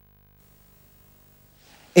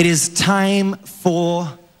It is time for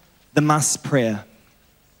the mass prayer.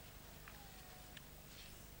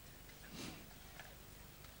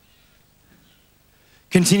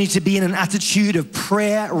 Continue to be in an attitude of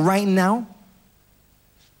prayer right now.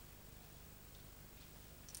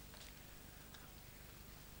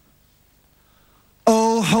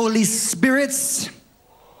 Oh, Holy Spirit,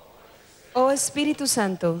 Oh Espíritu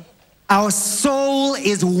Santo, our soul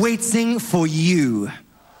is waiting for you.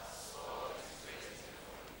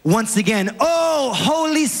 Once again, oh,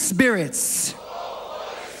 Holy Spirit,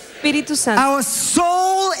 Espíritu Santo, our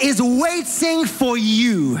soul is waiting for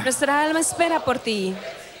you. nuestra alma espera por ti.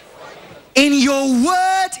 In your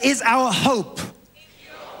word is our hope.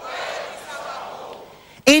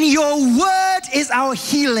 In your word is our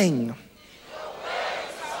healing.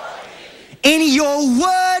 In your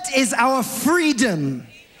word is our freedom.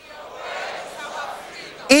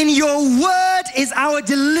 In your word is our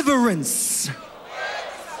deliverance.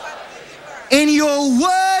 In your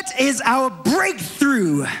word is our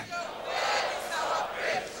breakthrough.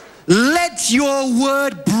 Let your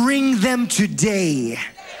word bring them today.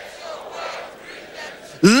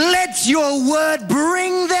 Let your word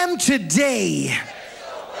bring them today.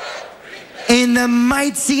 In the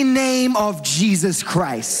mighty name of Jesus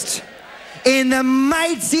Christ. In the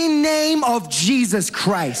mighty name of Jesus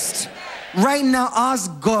Christ. Right now,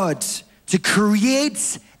 ask God to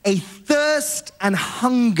create a thirst and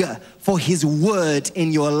hunger for His word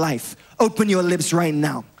in your life. Open your lips right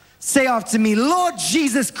now. Say after me, Lord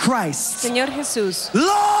Jesus Christ. Señor Jesús.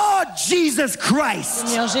 Lord Jesus Christ.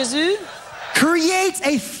 Seigneur Jésus, Create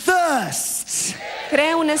a thirst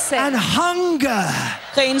Crea una sed and hunger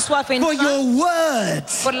crée une soif et une for faim your word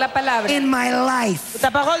por la palabra. in my life. pour ta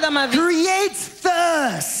parole dans ma vie. Create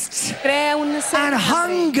thirst Crea una sed and de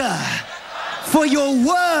hambre hunger for your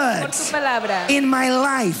word por tu palabra in my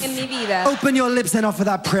life. en mi vida. Open your lips and offer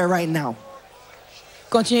that prayer right now.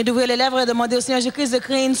 Continuez d'ouvrir les lèvres et demandez au Seigneur Jésus-Christ de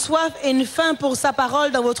créer une soif et une faim pour sa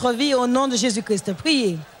parole dans votre vie au nom de Jésus-Christ.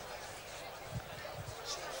 Priez.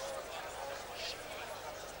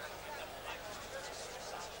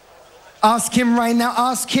 Ask Him right now,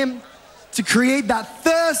 ask Him to create that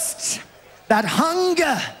thirst, that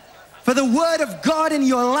hunger for the word of God in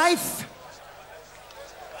your life.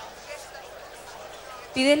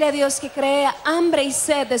 Pídele a Dios que crea hambre y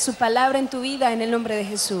sed de su palabra en tu vida en el nombre de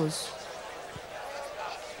Jesús.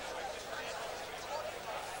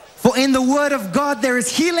 For in the word of God there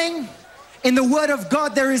is healing, in the word of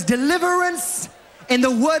God there is deliverance, in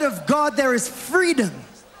the word of God there is freedom.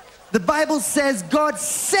 The Bible says God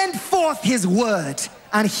sent forth His word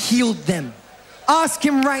and healed them. Ask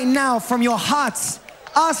Him right now from your hearts.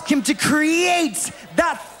 Ask Him to create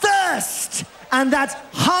that thirst and that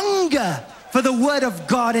hunger for the word of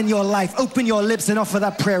God in your life. Open your lips and offer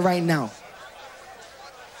that prayer right now.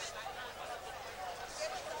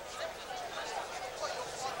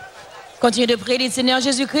 Continuez de prier, dites Seigneur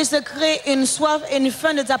Jésus-Christ, crée une soif et une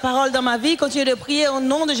faim de ta parole dans ma vie. Continuez de prier au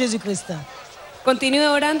nom de Jésus-Christ. Continúe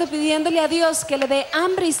orando pidiéndole a Dios que le dé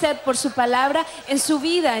hambre y sed por su palabra en su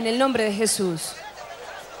vida en el nombre de Jesús.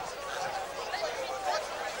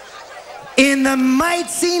 In the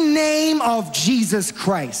mighty name of Jesus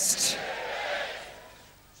Christ.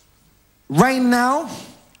 Right now,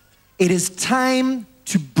 it is time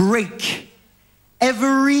to break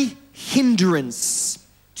every hindrance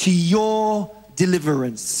to your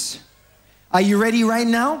deliverance. Are you ready right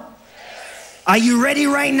now? Yes. Are you ready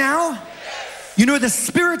right now? Yes. You know, the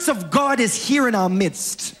Spirit of God is here in our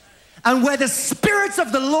midst. And where the Spirit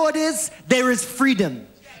of the Lord is, there is freedom.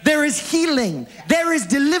 There is healing. There is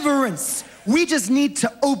deliverance. We just need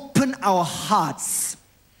to open our hearts.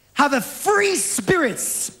 Have a free spirit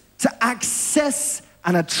to access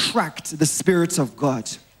and attract the Spirit of God.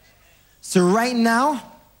 So right now,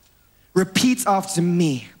 repeat after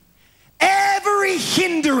me. Every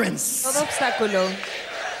hindrance Todo obstáculo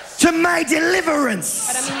to my deliverance.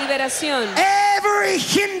 para mi liberación. Every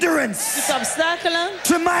hindrance Tout obstacle,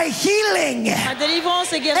 to my healing. ma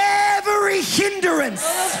délivrance et guérison. Every hindrance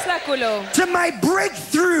Todo obstáculo. to my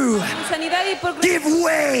breakthrough. Mi sanidad y progreso. Give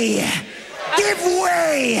way. Give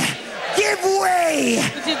way. Give way.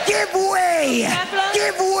 Give way.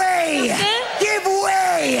 Give way. Give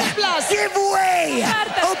way. Give way.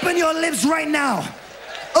 Open your lips right now.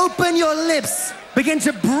 Open your lips. Begin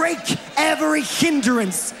to break every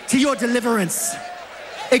hindrance to your deliverance.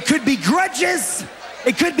 It could be grudges.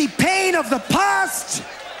 It could be pain of the past,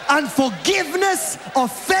 unforgiveness,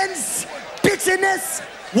 offense, bitterness,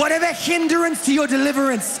 whatever hindrance to your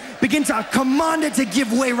deliverance. Begin to command it to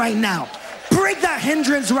give way right now. Break that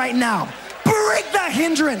hindrance right now. Break that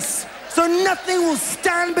hindrance. So nothing will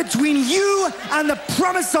stand between you and the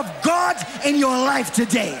promise of God in your life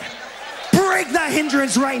today. Break that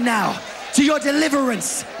hindrance right now to your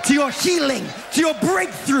deliverance, to your healing, to your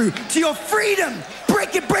breakthrough, to your freedom.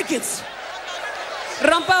 Break it, break it.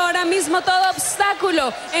 Rompa ahora mismo todo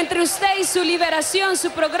obstáculo entre usted y su liberación, su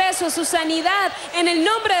progreso, su sanidad. En el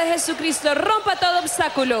nombre de Jesucristo, rompa todo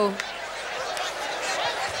obstáculo.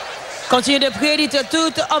 Continue de prier, dites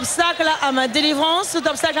tout obstacle à ma délivrance, tout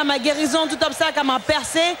obstacle à ma guérison, tout obstacle à ma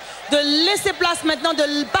percée, de laisser place maintenant,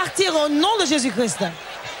 de partir au nom de Jésus-Christ.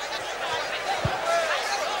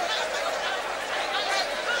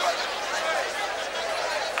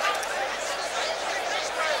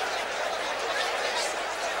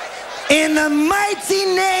 In the mighty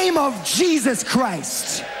name of Jesus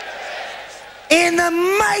Christ. In the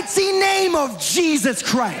mighty name of Jesus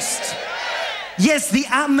Christ. Yes, the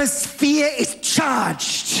atmosphere is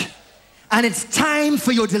charged and it's time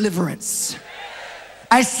for your deliverance.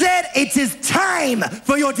 I said it is time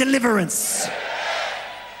for your deliverance.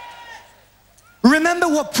 Remember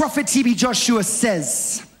what Prophet TB Joshua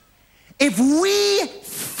says. If we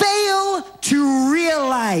fail to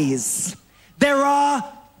realize there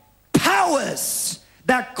are powers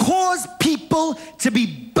that cause people to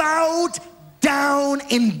be bowed down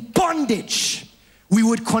in bondage, we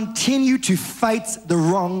would continue to fight the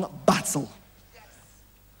wrong battle.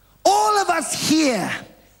 All of us here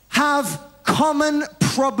have common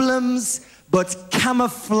problems, but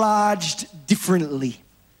camouflaged differently.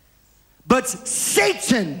 But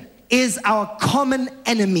Satan is our common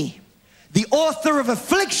enemy, the author of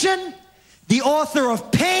affliction, the author of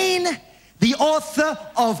pain, the author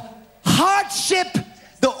of hardship,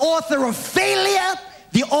 the author of failure,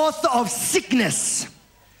 the author of sickness.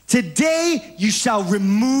 Today, you shall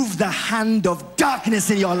remove the hand of darkness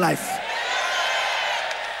in your life.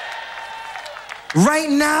 Right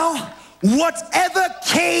now, whatever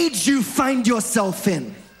cage you find yourself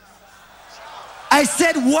in, I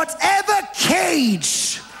said whatever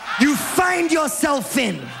cage you find yourself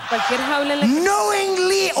in,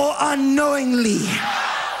 knowingly or unknowingly,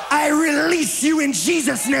 I release you in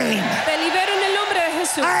Jesus' name. Te libero en el nombre de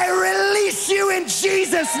Jesús. I release you in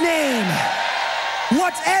Jesus' name.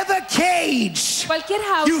 Whatever cage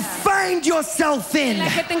you find yourself in,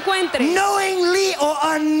 knowingly or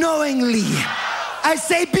unknowingly, I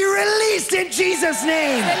say be released in Jesus'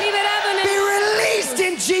 name. Be released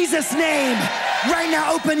in Jesus' name. Right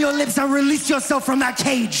now, open your lips and release yourself from that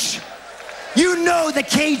cage. You know the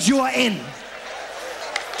cage you are in.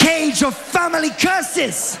 Cage of family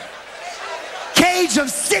curses. Cage of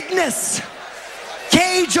sickness.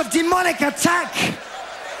 Cage of demonic attack.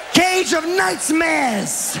 Cage of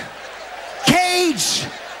nightmares. Cage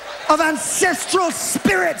of ancestral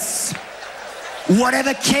spirits.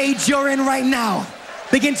 Whatever cage you're in right now,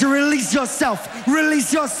 begin to release yourself.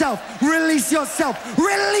 Release yourself. Release yourself.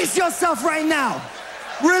 Release yourself right now.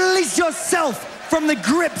 Release yourself from the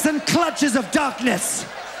grips and clutches of darkness.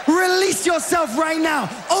 Release yourself right now.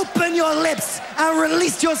 Open your lips and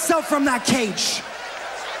release yourself from that cage.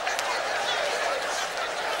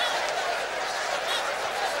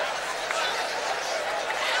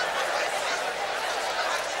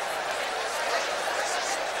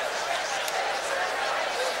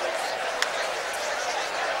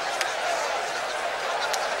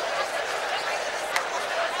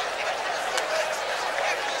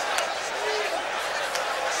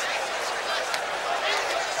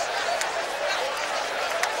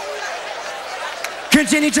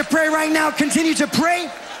 Continue to pray right now. Continue to pray.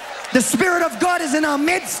 The Spirit of God is in our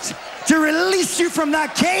midst to release you from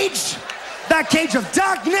that cage of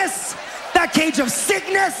darkness, that cage of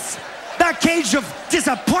sickness, that cage of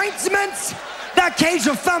disappointment, that cage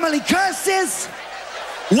of family curses.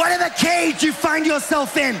 Whatever cage you find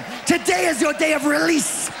yourself in, today is your day of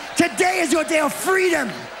release. Today is your day of freedom.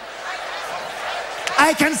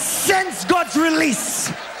 I can sense God's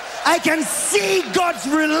release. I can see God's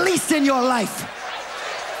release in your life.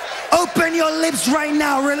 Open your lips right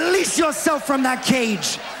now. Release yourself from that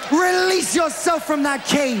cage. Release yourself from that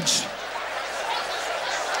cage.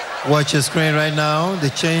 Watch your screen right now. The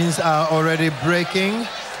chains are already breaking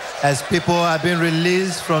as people are being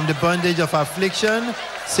released from the bondage of affliction.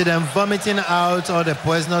 See them vomiting out all the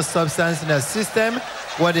poisonous substance in their system,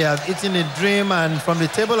 what they have eaten in dream, and from the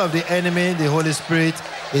table of the enemy, the Holy Spirit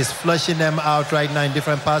is flushing them out right now in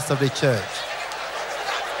different parts of the church.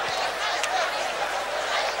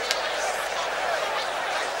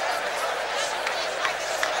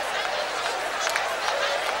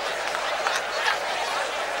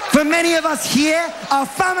 For many of us here, our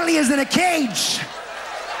family is in a cage.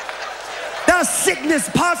 That sickness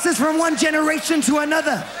passes from one generation to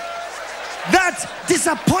another. That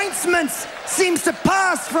disappointment seems to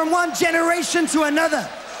pass from one generation to another.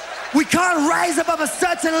 We can't rise above a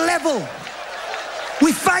certain level.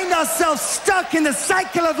 We find ourselves stuck in the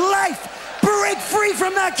cycle of life. Break free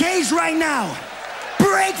from that cage right now.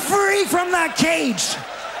 Break free from that cage.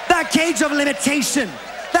 That cage of limitation.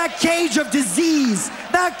 That cage of disease.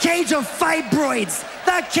 That cage of fibroids.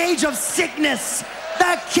 That cage of sickness.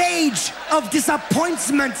 That cage of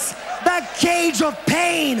disappointments. That cage of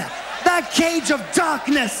pain. That cage of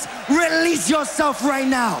darkness. Release yourself right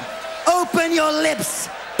now. Open your lips.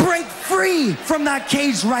 Break free from that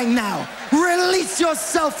cage right now. Release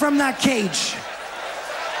yourself from that cage.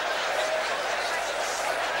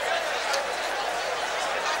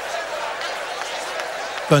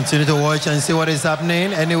 Continue to watch and see what is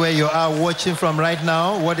happening. Anywhere you are watching from right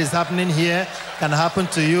now, what is happening here can happen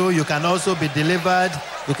to you. You can also be delivered.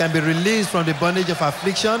 You can be released from the bondage of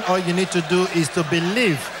affliction. All you need to do is to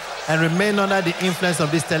believe and remain under the influence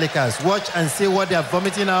of this telecast. Watch and see what they are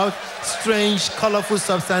vomiting out. Strange, colorful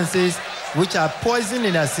substances which are poison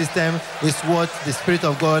in their system is what the Spirit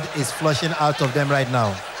of God is flushing out of them right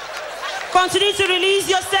now. Continue to release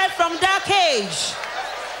yourself from that cage.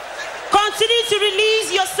 Continue to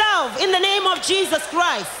release yourself in the name of Jesus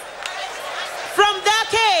Christ. From that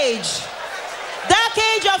cage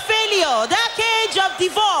of failure, that cage of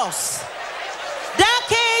divorce, that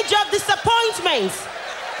cage of disappointment,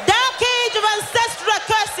 that cage of ancestral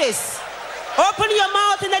curses. Open your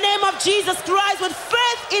mouth in the name of Jesus Christ with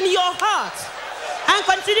faith in your heart and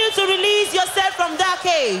continue to release yourself from that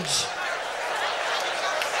cage.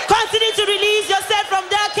 Continue to release yourself from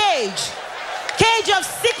that cage. Cage of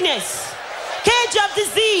sickness, cage of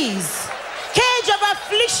disease, cage of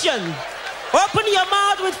affliction. Open your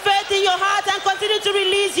mouth with faith in your heart and continue to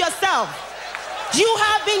release yourself. You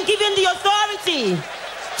have been given the authority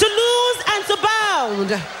to loose and to bound.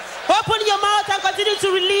 Open your mouth and continue to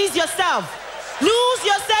release yourself. Lose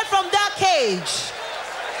yourself from that cage.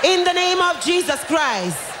 In the name of Jesus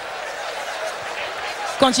Christ.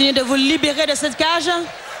 Continuez de vous libérer de cette cage.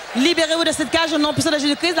 Libérez-vous de cette cage au nom puissant de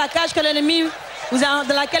Jésus-Christ, la cage que l'ennemi dans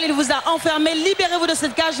laquelle il vous a enfermé. Libérez-vous de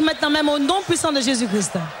cette cage maintenant même au nom puissant de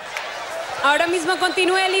Jésus-Christ. Ahora mismo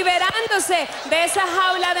continúe liberándose de esa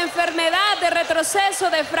jaula de enfermedad, de retroceso,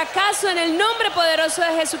 de fracaso en el nombre poderoso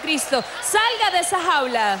de Jesucristo. Salga de esa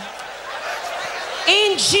jaula.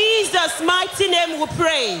 In Jesus' mighty name we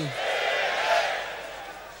pray.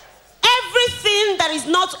 Everything that is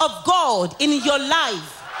not of God in your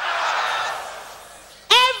life,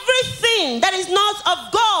 everything that is not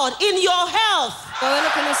of God in your health, Todo lo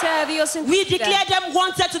que no sea de Dios en tu we vida. declare them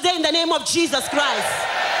wanted today in the name of Jesus Christ.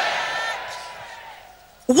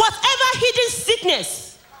 Whatever hidden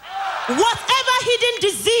sickness, whatever hidden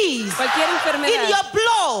disease Cualquier enfermedad in your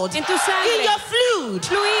blood, en tu sangre, in your fluid,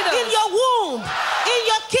 fluidos, in your womb, in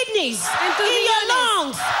your kidneys, en tus in your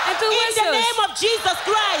riñones, lungs, en tus in the huesos. name of Jesus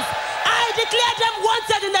Christ, I declare them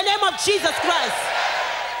wanted in the name of Jesus Christ.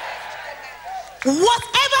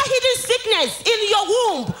 Whatever hidden sickness in your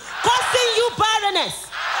womb causing you barrenness,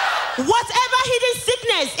 whatever hidden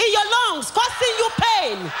sickness in your lungs causing you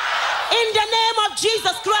pain, in the name of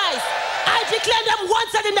Jesus Christ, I declare them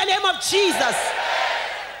wanted in the name of Jesus.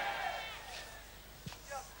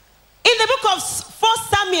 In the book of 1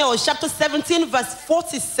 Samuel, chapter 17, verse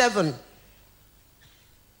 47,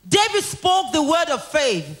 David spoke the word of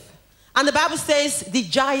faith, and the Bible says the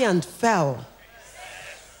giant fell.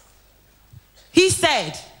 He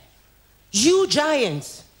said, "You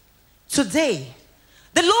giants, today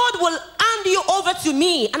the Lord will hand you over to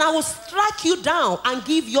me, and I will strike you down and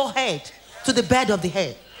give your head to the bed of the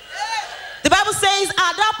head." The Bible says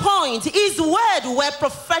at that point, his words were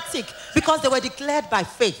prophetic because they were declared by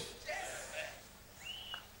faith.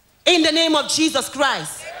 In the name of Jesus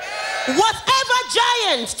Christ. Whatever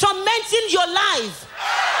giant tormenting your life,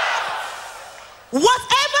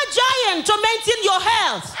 whatever giant tormenting your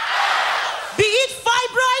health, be it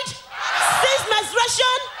fibroid, cease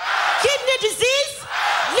menstruation, kidney disease,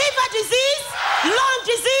 liver disease, lung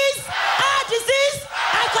disease, heart disease,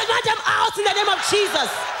 I command them out in the name of Jesus.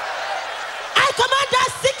 I command that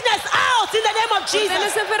sickness out in the name of Ordena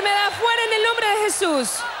Jesus. esa enfermedad fuera en el nombre de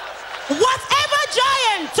Jesús. Whatever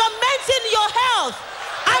giant tormenting your health,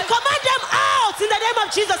 I command them out in the name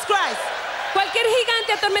of Jesus Christ. Cualquier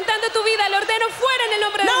gigante atormentando tu vida, le ordeno fuera en el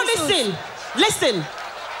nombre de Now Jesús. listen.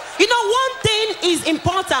 You know, one thing is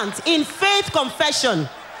important in faith confession.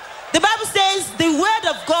 The Bible says the word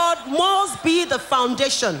of God must be the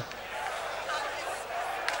foundation.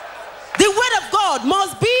 The word of God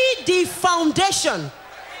must be the foundation.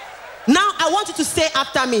 Now I want you to say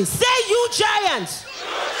after me. Say, "You giant."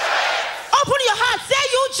 Open your heart. Say,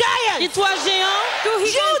 "You giant. Dis-toi géant.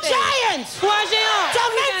 You giant. Toi géant.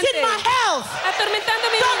 Tormenting my health. Atormentando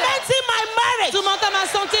mi vida. Tormenting my marriage. Tourmentant ma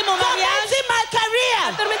santé, mon mariage. Tormenting my career.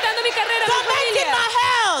 Atormentando mi carrera, mi Tormenting familia. my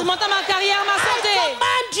health. Tourmentant ma carrière, ma I santé.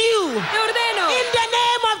 command you Te ordeno. in the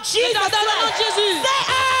name of Je Jesus t'ordonne au nom de Christ. Jésus. Say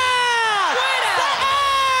out. Fuera. Say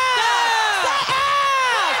out. Say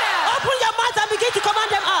out. Fuera. Open your mouth and begin to command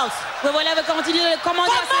them out. Vous voilà, continuez de commander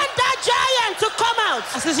Command that giant to come out.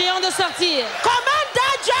 à ce géant de sortir. Command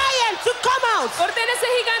that giant to come out. Ordena ese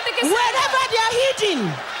gigante que Wherever they are hidden,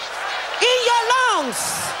 in your lungs,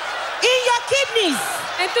 in your kidneys,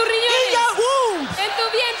 en tus in riñones, your womb, en tu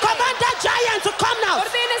vientre. command that giant to come out.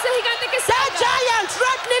 Ordena ese gigante que That salga. giant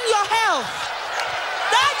threatening your health.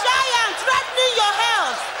 That giant threatening your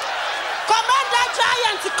health. Command that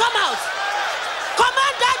giant to come out.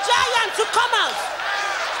 Command that giant to come out.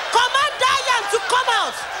 Command that giant to come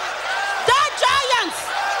out. That giant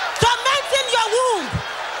tormenting your womb,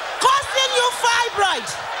 causing you fibroid.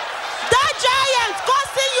 That giant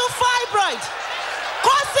causing you fibroid,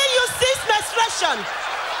 causing you cease menstruation.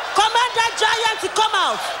 Command that giant to come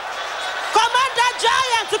out. Command that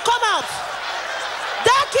giant to come out.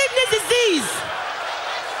 That kidney disease,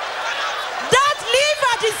 that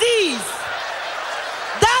liver disease,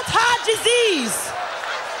 that heart disease.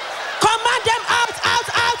 Command them out, out,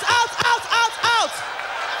 out, out, out, out, out.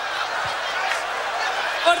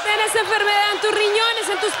 Ordena esa enfermedad en tus riñones,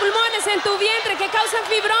 en tus pulmones, en tu vientre, que causan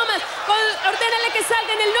fibromas. Ordénale que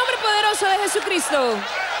salga en el nombre poderoso de Jesucristo.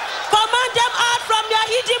 Command them out from their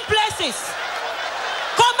hidden places.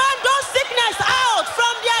 Command those sickness out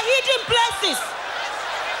from their hidden places.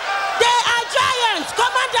 They are giants.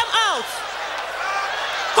 Command them out.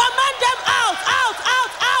 Command them out, out,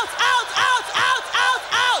 out, out, out, out, out, out,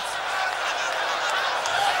 out.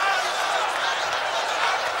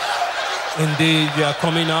 Indeed, you are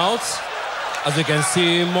coming out. As you can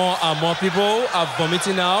see, more and more people are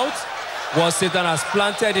vomiting out what Satan has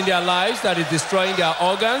planted in their lives that is destroying their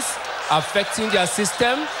organs, affecting their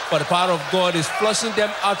system. But the power of God is flushing them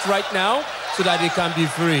out right now so that they can be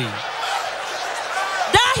free.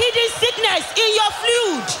 That hidden sickness in your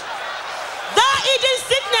fluid, that hidden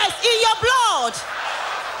sickness in your blood,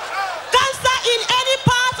 cancer in any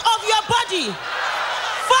part of your body,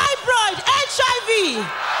 fibroid, HIV,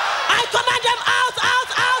 I command them out, out,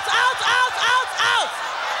 out, out, out, out, out.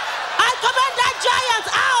 I command that giant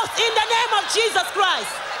out in the name of Jesus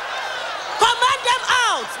Christ. Command them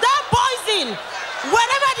out. That poison,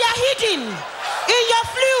 wherever they are hidden, in your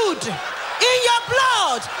fluid, in your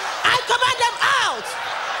blood, I command them out.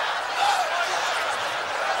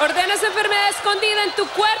 Ordena esa enfermedad escondida en tu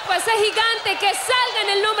cuerpo, ese gigante, que salga en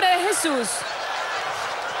el nombre de Jesús.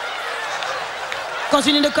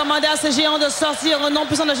 Continuez de commander à ce géant de sortir au nom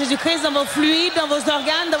puissant de Jésus-Christ dans vos fluides, dans vos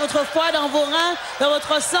organes, dans votre foie, dans vos reins, dans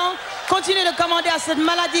votre sang. Continuez de commander à cette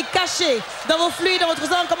maladie cachée dans vos fluides, dans votre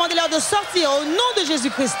sang. Commandez-leur de sortir au nom de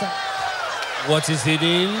Jésus-Christ. What is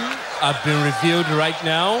hidden have been revealed right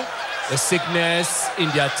now. The sickness in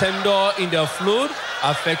their tendon, in their fluid,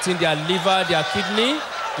 affecting their liver, their kidney,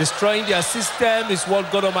 destroying their system is what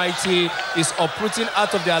God Almighty is uprooting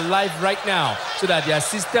out of their life right now so that their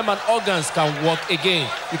system and organs can work again.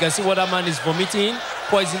 You can see what that man is vomiting,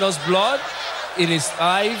 poisonous blood in his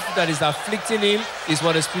life that is afflicting him is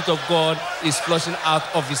what the Spirit of God is flushing out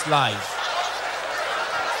of his life.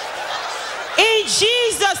 In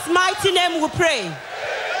Jesus' mighty name we pray.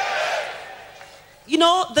 You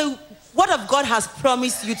know, the word of God has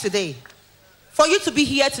promised you today. For you to be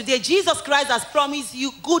here today, Jesus Christ has promised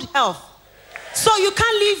you good health. So you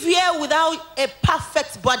can't live here without a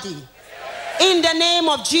perfect body. In the name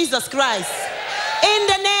of Jesus Christ. In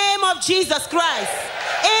the name of Jesus Christ.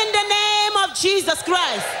 In the name of Jesus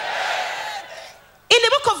Christ. In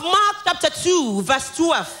the book of Mark chapter 2, verse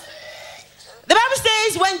 12, the Bible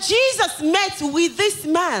says, when Jesus met with this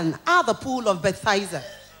man at the pool of Bethesda,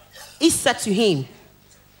 he said to him,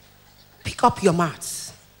 pick up your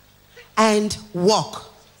mats and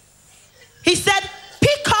walk. He said,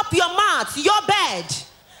 pick up your mat, your bed,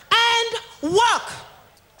 and walk.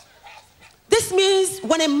 This means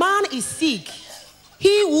when a man is sick,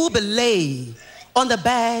 he will be laid on the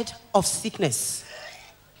bed of sickness.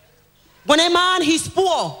 When a man is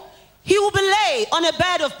poor, he will be laid on a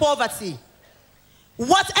bed of poverty.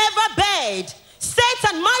 Whatever bed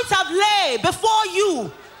Satan might have laid before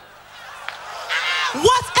you,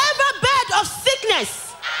 whatever bed of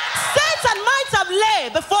sickness Satan might have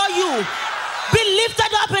laid before you, be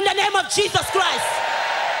lifted up in the name of Jesus Christ.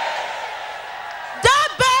 That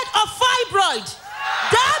bed of fibroid,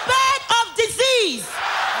 that bed of disease,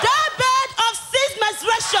 that bed of cease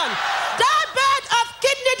menstruation, that bed of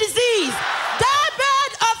kidney disease, that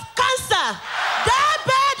bed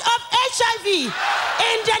free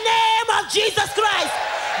in the name of Jesus Christ.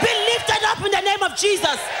 Be lifted up in the name of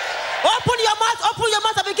Jesus. Open your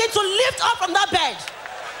mouth and begin to lift up from that bed.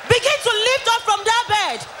 Begin to lift up from that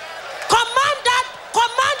bed.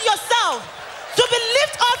 Command yourself to be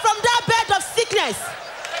lifted up from that bed of sickness.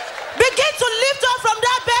 Begin to lift up from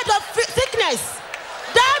that bed of sickness,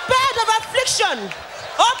 that bed of affliction.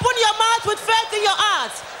 Open your mouth with faith in your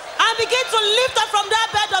heart and begin to lift up from that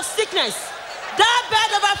bed of sickness, that bed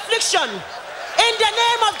of affliction. In the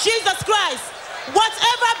name of Jesus Christ,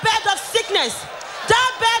 whatever bed of sickness,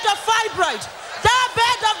 that bed of fibroid, that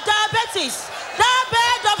bed of diabetes, that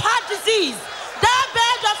bed of heart disease, that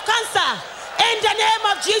bed of cancer, in the name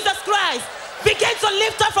of Jesus Christ, begin to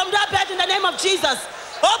lift up from that bed in the name of Jesus.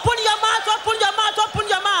 Open your mouth, open your mouth, open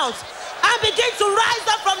your mouth, and begin to rise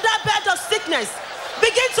up from that bed of sickness.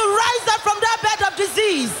 Begin to rise up from that bed of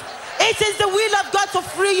disease. It is the will of God to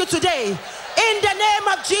free you today, in the name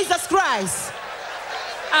of Jesus Christ.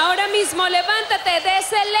 Ahora mismo levántate de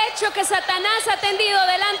ese lecho que Satanás ha tendido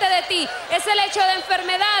delante de ti. Ese lecho de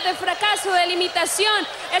enfermedad, de fracaso, de limitación.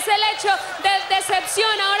 Ese lecho de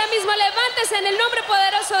decepción. Ahora mismo levántese en el nombre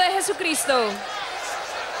poderoso de Jesucristo.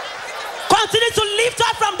 Continue to lift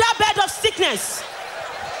up from that bed of sickness.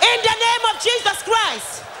 In the name of Jesus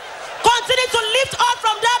Christ. Continue to lift up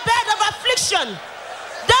from that bed of affliction.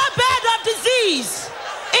 That bed of disease.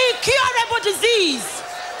 Incurable disease.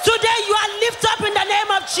 Today you are lifted up in the name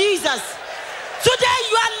of Jesus. Today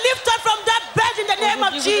you are lifted from that bed in the name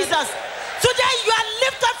of Jesus. Today you are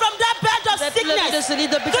lifted from that bed of sickness.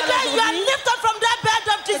 Today you are lifted from that bed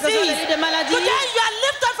of disease. Today you are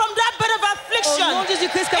lifted from that bed of affliction.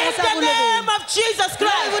 In the name of Jesus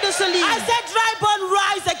Christ. I said dry bone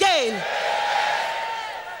rise again.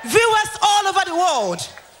 Viewers all over the world.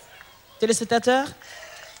 Téléspectateurs,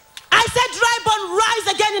 I said dry bone rise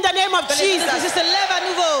again in the name of Jesus. se lève à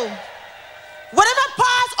nouveau. Whatever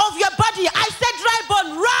part of your body, I said dry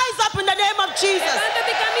bone rise up in the name of Jesus.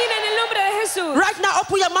 Levántate y camina en el nombre de Jesús. Right now,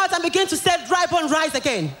 open your mouth and begin to say dry bone rise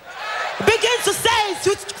again. Begin to say it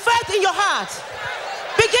with faith in your heart.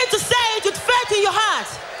 Begin to say it with faith in your heart.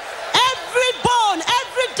 Every bone,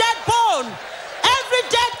 every dead bone, every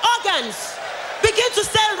dead organs, begin to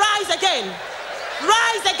say rise again.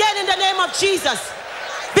 Rise again in the name of Jesus.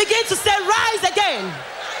 Begin to say rise again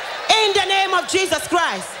in the name of Jesus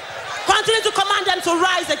Christ. Continue to command them to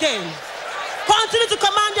rise again. Continue to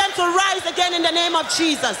command them to rise again in the name of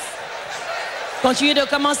Jesus. Continuez de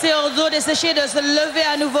commencer aux os desséchés de se lever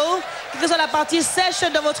à nouveau. Quelle que soit la partie sèche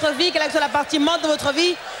de votre vie, quelle que soit la partie morte de votre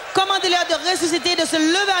vie, commandez-leur de ressusciter, de se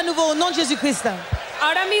lever à nouveau au nom de Jésus-Christ.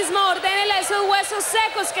 Ahora mismo ordénele a esos huesos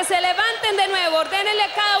secos que se levanten de nuevo. Ordénele a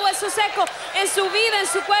cada hueso seco en su vida, en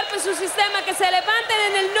su cuerpo, en su sistema, que se levanten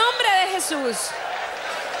en el nombre de Jesús.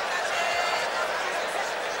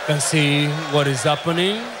 You can see what is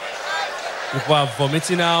happening. People are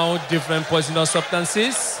vomiting out different poisonous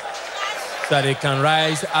substances so that they can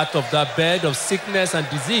rise out of that bed of sickness and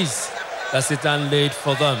disease that Satan laid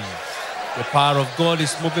for them. The power of God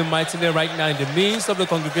is moving mightily right now in the midst of the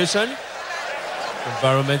congregation. The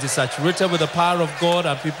environment is saturated with the power of God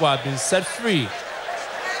and people are being set free.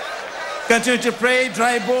 Continue to pray,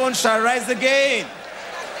 dry bones shall rise again.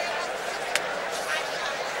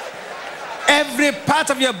 Every part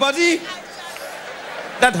of your body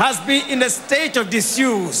that has been in a state of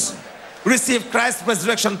disuse, receive Christ's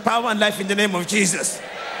resurrection power and life in the name of Jesus.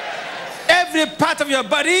 Every part of your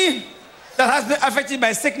body that has been affected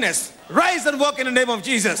by sickness, rise and walk in the name of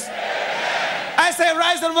Jesus. I say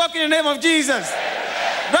rise and walk in the name of Jesus.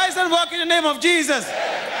 Rise and walk in the name of Jesus.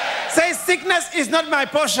 Say sickness is not my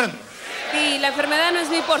portion. Sí, la enfermedad no es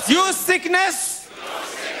mi porción. You sickness,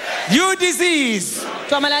 you disease,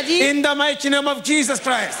 Toi maladie, in the mighty name of Jesus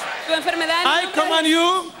Christ. Tu enfermedad en el I nombre de command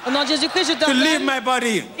you au nom de Jésus-Christ, je to leave t'ordonne my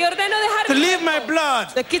body, Te ordeno dejar to mi leave my cuerpo.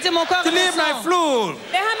 blood, de quitter mon corps to et mon leave my sang. fluid,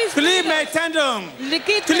 Deja mis to leave fluidos. my tendon,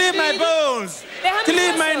 Liquide to mes leave my fluides, bones, Deja to mis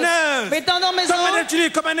leave my huesos. nerves. mes tendons, mes Command them os. to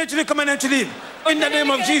leave, command them to leave, command them to leave. In the name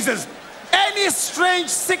of Jesus. Any strange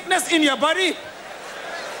sickness in your body,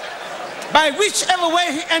 by whichever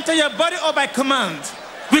way he enter your body or by command,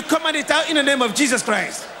 we command it out in the name of Jesus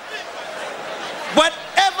Christ.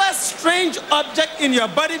 Whatever strange object in your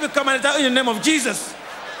body, we command it out in the name of Jesus.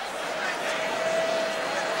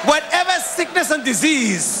 Whatever sickness and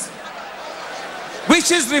disease which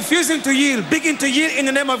is refusing to yield, begin to yield in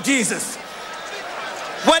the name of Jesus.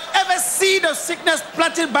 Whatever seed of sickness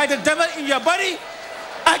planted by the devil in your body,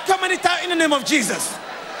 I command it out in the name of Jesus.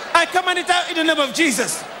 I command it out in the name of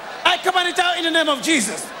Jesus. I command it out in the name of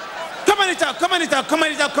Jesus. Command it out, command it out,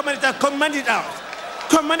 command it out, command it out, command it out.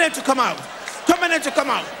 Command it to come out. Command it to come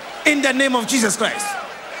out in the name of Jesus Christ.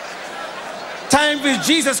 Time with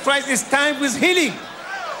Jesus Christ is time with healing.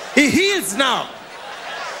 He heals now.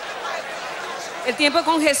 El tiempo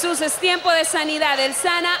con Jesús es tiempo de sanidad. Él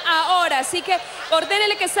sana ahora. Así que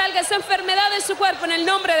ordénele que salga esa enfermedad de su cuerpo en el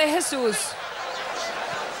nombre de Jesús.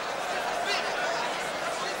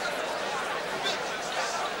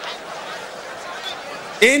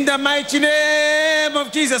 In the mighty name of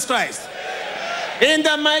Jesus Christ. In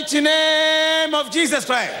the mighty name of Jesus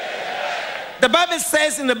Christ. The Bible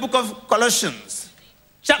says in the book of Colossians,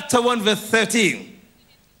 chapter 1, verse 13,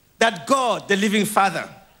 that God, the living Father,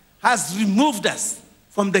 has removed us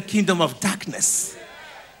from the kingdom of darkness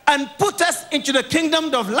and put us into the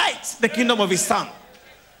kingdom of light, the kingdom of his Son.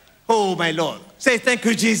 Oh, my Lord. Say, thank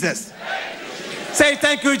you, Jesus. Thank you, Jesus. Say,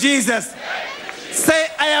 thank you, Jesus. Thank you, Jesus. Say,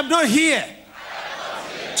 I am not here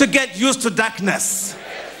to get used to darkness.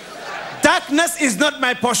 Darkness is not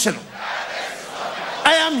my portion.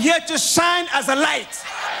 I am here to shine as a light.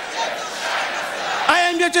 I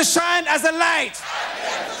am here to shine as a light.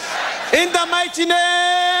 In the mighty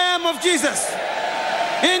name of Jesus.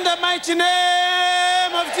 In the mighty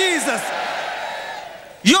name of Jesus.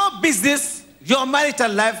 Your business, your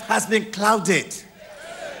marital life has been clouded.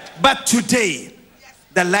 But today,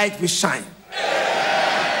 the light will shine.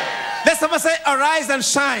 Let someone say, arise and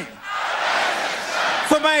shine.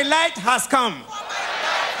 For my light has come.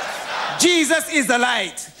 Jesus is the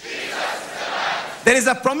light. There is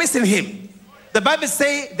a promise in him. The Bible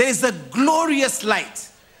says there is a glorious light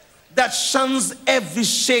that shuns every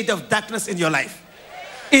shade of darkness in your life.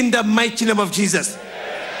 In the mighty name of Jesus.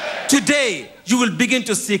 Today, you will begin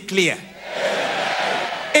to see clear.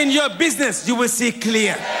 In your business, you will see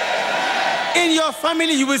clear. In your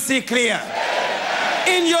family, you will see clear.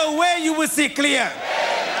 In your way, you will see clear.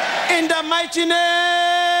 In the mighty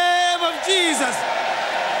name of Jesus.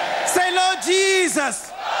 Say, Lord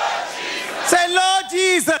Jesus. Lord Jesus. Say, Lord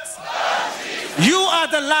Jesus. Lord Jesus. You are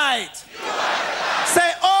the light. You are the light.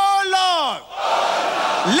 Say, oh Lord.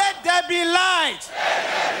 Oh Lord. Let there be light. Let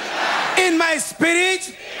there be light. In my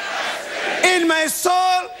spirit. In my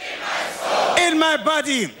soul. In my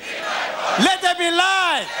body. Let there be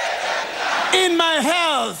light. In my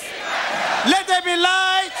health. Let there be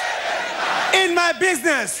light. In my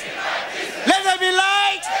business. Let there be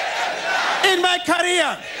light. In my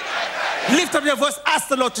career. Lift up your voice. Ask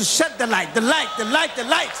the Lord to shed the light. The light. The light. The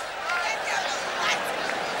light.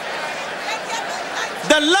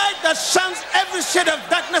 The light that shines every shade of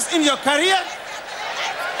darkness in your career,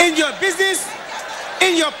 in your business,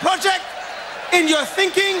 in your project, in your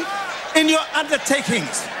thinking, in your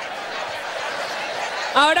undertakings.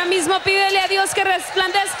 Ahora mismo pídele a Dios que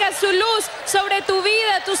resplandezca su luz sobre tu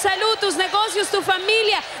vida, tu salud, tus negocios, tu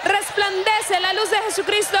familia. Resplandece la luz de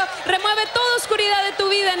Jesucristo. Remueve toda oscuridad de tu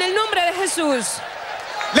vida en el nombre de Jesús.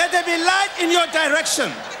 Let there be light in your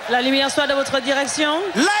direction. La lumière soit de votre direction.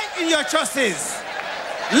 Light in your choices.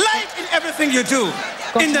 Light in everything you do.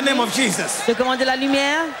 In the name of Jesus. De commander la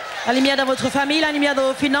lumière dans votre famille, la lumière dans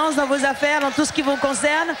vos finances, dans vos affaires, dans tout ce qui vous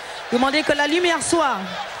concerne. Demandez que la lumière soit.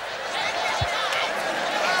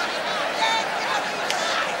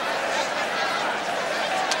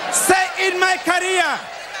 Say, in my career,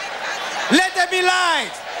 let there be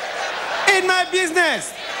light. In my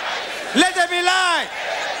business, let there be light.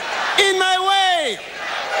 In my way,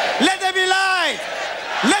 let there be light.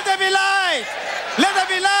 Let there be light. Let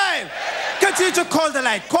there be light. Continue to call the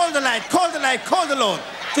light. Call the light. Call the light. Call the Lord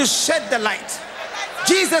to shed the light.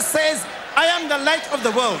 Jesus says, I am the light of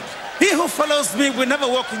the world. He who follows me will never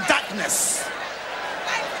walk in darkness.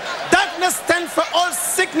 Darkness stands for all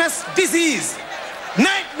sickness, disease,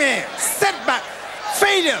 nightmare, setback,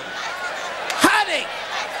 failure, heartache,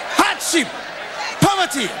 hardship,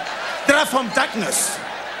 poverty. They are from darkness.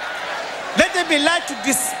 Let there be light to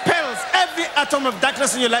dispel every atom of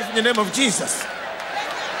darkness in your life in the name of Jesus.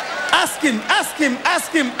 Ask him, ask him,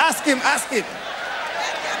 ask him, ask him, ask him.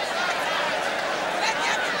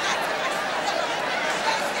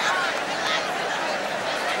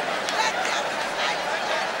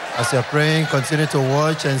 As you're praying, continue to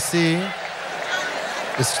watch and see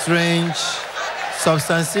the strange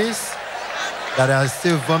substances that are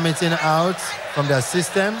still vomiting out from their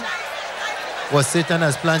system, what Satan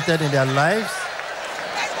has planted in their lives,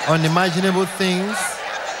 unimaginable things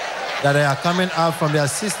that are coming out from their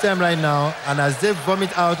system right now, and as they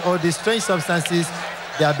vomit out all these strange substances,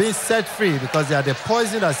 they are being set free because they are the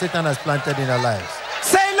poison that Satan has planted in their lives.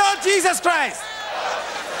 Say, Lord Jesus Christ,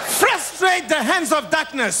 frustrate the hands of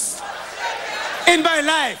darkness in my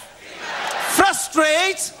life.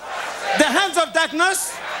 Frustrate the hands of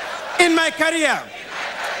darkness in my career,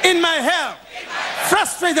 in my health.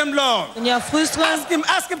 Frustrate them, Lord. Seigneur, frustre.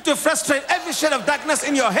 Ask him to frustrate every shade of darkness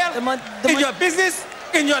in your health, in your business,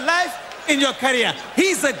 in your life, in your career.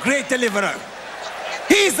 He's a great deliverer.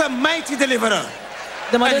 He's a mighty deliverer.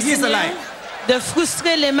 Demandez And au he's Seigneur alive. de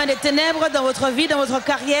frustrer les mains des ténèbres dans votre vie, dans votre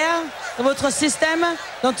carrière, dans votre système,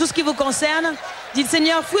 dans tout ce qui vous concerne. Dites,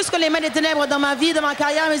 Seigneur, frustre les mains des ténèbres dans ma vie, dans ma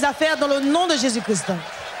carrière, mes affaires, dans le nom de Jésus-Christ.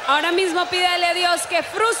 Ahora mismo pídale a Dios que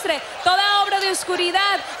frustre toda obra de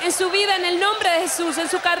oscuridad en su vida en el nombre de Jesús, en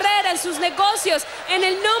su carrera, en sus negocios, en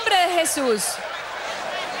el nombre de Jesús.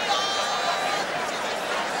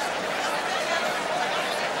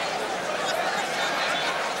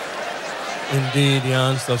 Indeed, the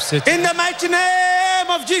hands of Satan. In the mighty name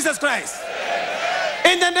of Jesus Christ.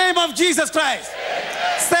 In the name of Jesus Christ.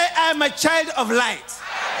 Say, I'm a child of light.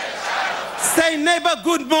 Say, neighbor,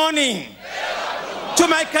 good morning. To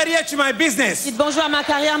my career, to my business. Dites bonjour à ma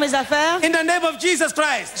carrière, mes affaires. In the name of Jesus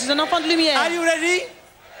Christ. Je suis un enfant de lumière. Are you ready?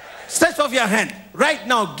 Stretch off your hand. Right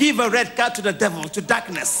now, give a red card to the devil, to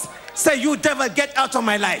darkness. Say, you devil, get out of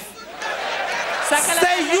my life. Saca la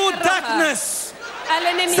Say, tarjeta you roja darkness. al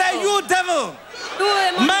enemigo. Say, you devil. Tú,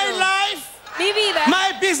 demonio. My life, Mi vida,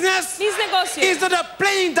 my business mis negocios. is not a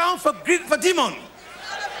playing down for demon.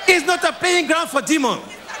 It's not a playing ground for demon.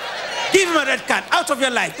 Give him a red card out of your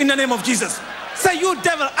life in the name of Jesus. Say, you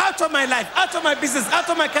devil, out of my life, out of my business, out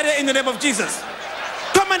of my career in the name of Jesus.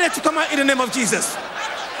 Command it to come out in the name of Jesus.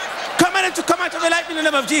 Command it to come out of your life in the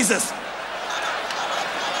name of Jesus.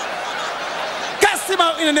 Cast him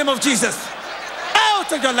out in the name of Jesus.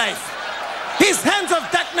 Out of your life. His hands of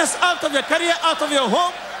darkness out of your career, out of your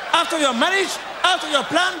home, out of your marriage, out of your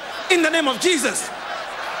plan, in the name of Jesus.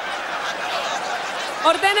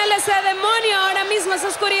 Ordénale a ese demonio ahora mismo, esa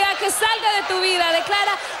oscuridad que salga de tu vida.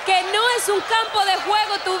 Declara que no es un campo de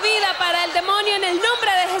juego tu vida para el demonio en el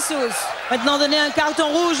nombre de Jesús. Maintenant, donnez un carton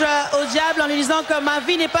rouge au diable en lui disant que ma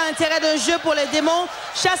vie n'est pas un terrain de jeu pour les démons.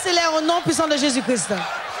 Chassez-les au nom puissant de Jésus-Christ.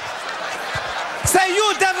 Say,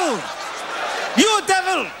 you devil,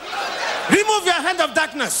 remove your hand of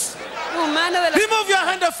darkness. Tu mano de la... Remove your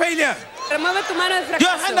hand of failure. Remueve tu mano de Your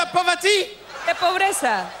hand fracaso, of poverty, de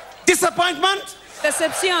pobreza, disappointment.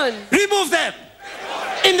 decepción. Remove them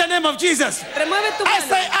in the name of Jesus. Remueve tu I mano.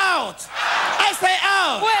 say out. I say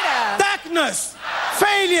out. Fuera. Darkness,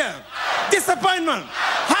 failure, disappointment,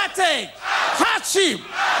 heartache, hardship,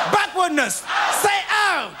 backwardness. Say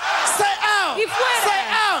out. Say out. Y fuera. Say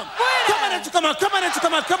out. Fuera. Command it to come out. Command it to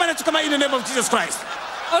come out. Command it to come out in the name of Jesus Christ.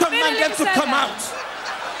 Command them to come out.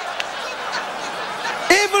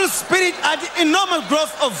 Evil spirit are the enormous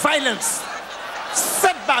growth of violence,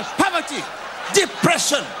 setback, poverty,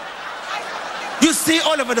 depression. You see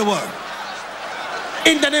all over the world.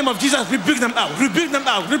 In the name of Jesus, rebuke them out, rebuke them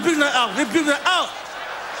out, rebuke them out, rebuke them out.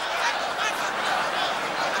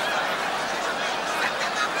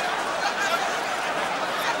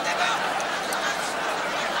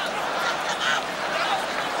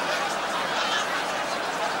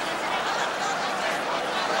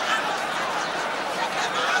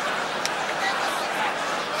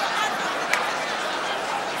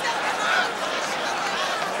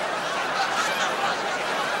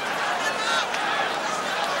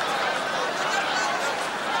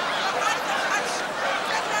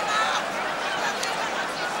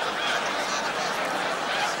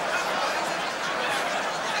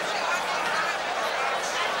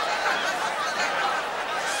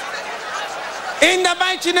 In the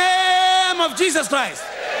mighty name of Jesus Christ.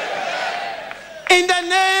 In the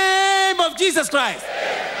name of Jesus Christ.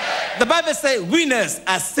 The Bible says winners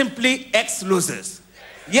are simply ex-losers.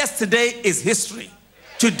 Yesterday is history.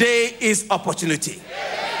 Today is opportunity.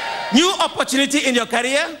 New opportunity in your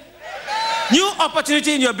career. New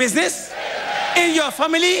opportunity in your business. In your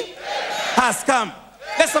family has come.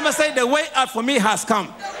 Let somebody say, the way out for me has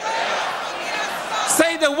come.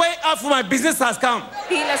 Say, the way out for my business has come.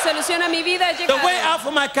 Y la solución a mi vida ha The llegado. way out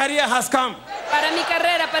for my career has come. Para mi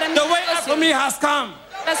carrera, para mi The way out for negocio. me has come.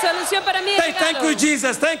 La solución para mí ha Say, thank llegado. you,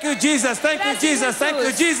 Jesus. Thank you, Jesus. Thank you, Gracias, Jesus. Thank you,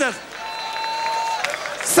 Jesús. Jesus.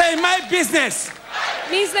 Say, my business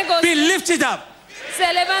Mis be negocios lifted up. se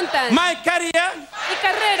levantan. My career Mi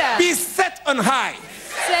carrera be set on high.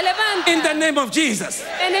 se levanta. In the name of Jesus.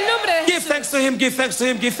 En el nombre de Give Jesús. thanks to him, give thanks to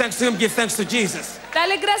him, give thanks to him, give thanks to Jesus.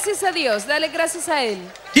 Dale gracias a Dios, dale gracias a Él.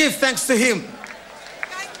 Give thanks to him.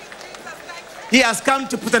 He has come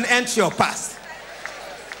to put an end to your past.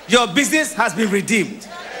 Your business has been redeemed.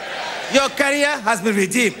 Your career has been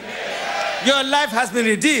redeemed. Your life has been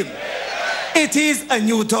redeemed. It is a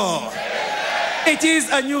new door. It is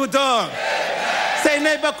a new door. Say,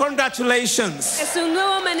 neighbor, congratulations. Es un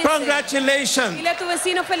nuevo amanecer. Congratulations. Dile a tu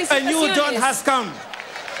vecino A new dawn felicitaciones. has come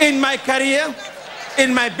in my career,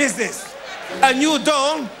 in my business. A new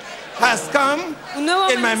dawn has come Un nuevo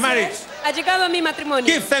in my amanecer marriage. ha llegado a mi matrimonio.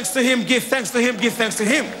 Give thanks to him, give thanks to him, give thanks to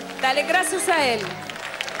him. Dale gracias a Él.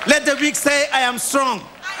 Let the weak say, I am strong.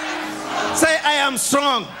 Say, I am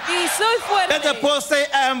strong. Y soy Let the fuerte. poor say,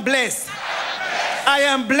 I am blessed. I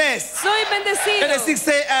am blessed. Soy bendecido. Let the sick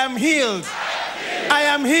say, I am healed. I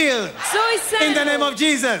am healed. Soy sano. In the name of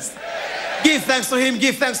Jesus. Give thanks to him,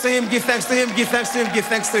 give thanks to him, give thanks to him, give thanks to him, give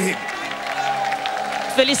thanks to him.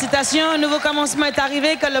 Félicitations, un nouveau commencement est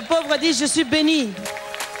arrivé. Quand le pauvre dit, je suis béni.